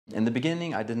in the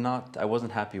beginning, I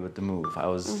wasn't happy with the move. I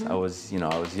was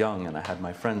young and I had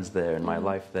my friends there and my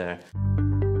life there.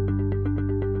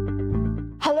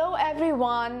 Hello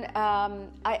everyone.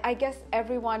 I guess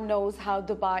everyone knows how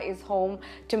Dubai is home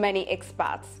to many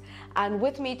expats. And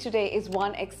with me today is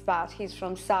one expat. He's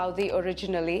from Saudi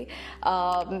originally.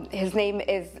 His name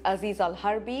is Aziz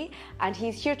Harbi, and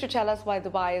he's here to tell us why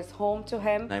Dubai is home to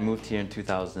him. I moved here in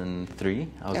 2003.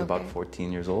 I was about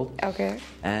 14 years old. Okay.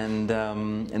 And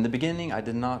in the beginning,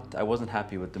 I wasn't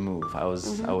happy with the move. I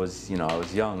was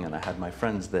young and I had my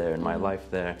friends there and my life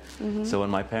there. So when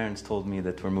my parents told me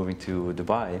that we're moving to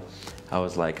Dubai, I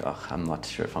was like, oh, I'm not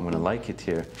sure if I'm going to like it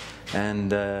here. And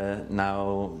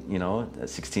now,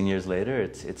 16 years later,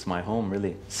 it's my home,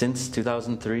 really. Since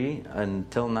 2003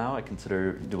 until now, I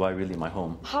consider Dubai really my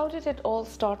home. How did it all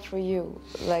start for you?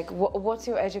 Like, what's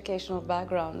your educational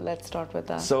background? Let's start with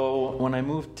that. So when I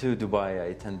moved to Dubai, I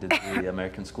attended the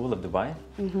American School of Dubai,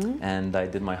 and I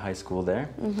did my high school there.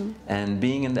 And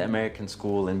being in the American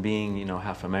school and being,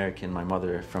 half American, my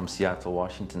mother from Seattle,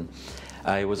 Washington,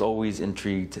 I was always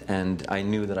intrigued, and I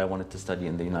knew that I wanted to study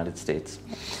in the United States.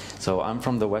 So I'm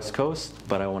from the West Coast,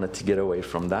 but I wanted to get away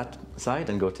from that side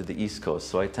and go to the East Coast.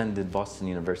 So I attended Boston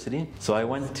University. So I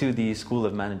went to the School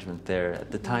of Management there.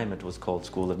 At the time it was called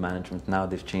School of Management. Now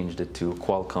they've changed it to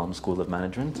Qualcomm School of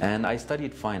Management. And I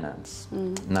studied finance.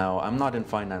 Now I'm not in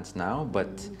finance now,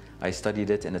 but I studied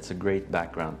it, and it's a great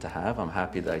background to have. I'm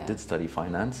happy that I did study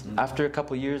finance. After a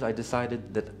couple of years, I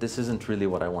decided that this isn't really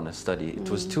what I want to study.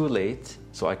 It was too late,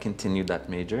 so I continued that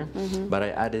major, but I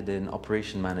added an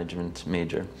operation management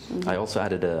major. I also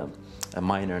added a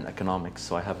minor in economics,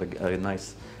 so I have a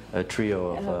nice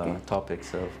trio of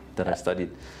topics that I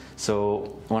studied.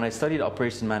 So when I studied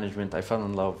operation management, I fell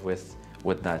in love with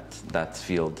that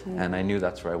field, and I knew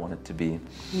that's where I wanted to be.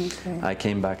 I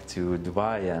came back to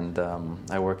Dubai, and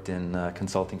I worked in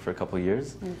consulting for a couple of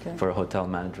years for a hotel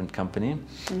management company.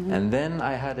 And then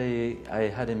I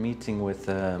had a meeting with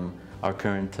our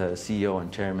current CEO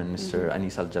and chairman, Mr.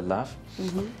 Anis Al-Jallaf,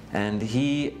 and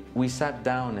we sat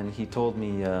down and he told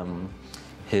me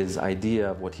his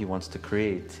idea of what he wants to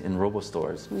create in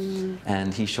RoboStores.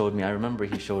 And he showed me, I remember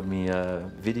he showed me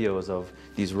videos of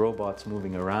these robots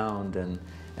moving around,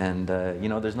 and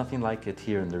there's nothing like it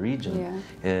here in the region.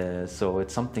 So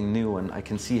it's something new, and I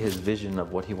can see his vision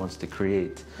of what he wants to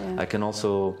create. I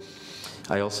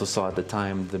also saw at the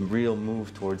time the real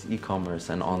move towards e-commerce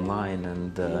and online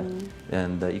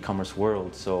and the e-commerce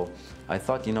world. So I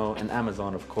thought, and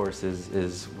Amazon, of course,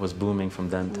 was booming from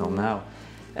then till now.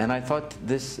 And I thought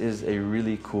this is a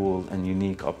really cool and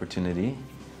unique opportunity,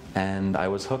 and I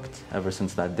was hooked ever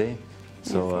since that day.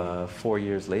 So 4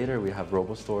 years later, we have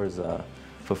RoboStores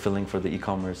fulfilling for the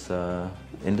e-commerce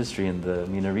industry in the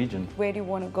MENA region. Where do you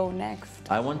want to go next?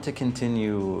 I want to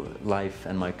continue life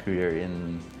and my career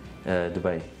in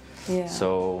Dubai.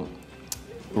 So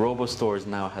RoboStores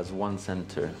now has one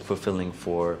center fulfilling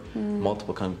for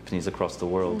multiple companies across the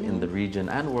world in the region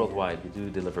and worldwide. We do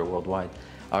deliver worldwide.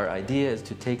 Our idea is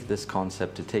to take this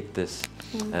concept, to take this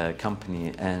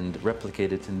company and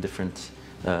replicate it in different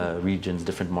regions,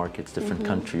 different markets, different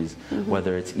countries,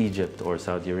 whether it's Egypt or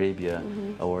Saudi Arabia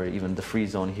or even the free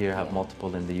zone here, have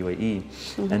multiple in the UAE,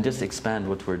 and just expand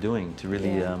what we're doing to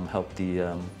really help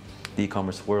the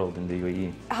e-commerce world in the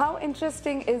UAE. How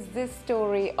interesting is this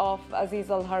story of Aziz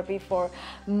Harbi? For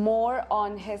more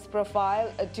on his profile,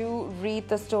 do read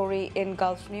the story in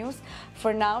Gulf News.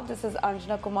 For now, this is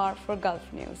Anjana Kumar for Gulf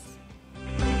News.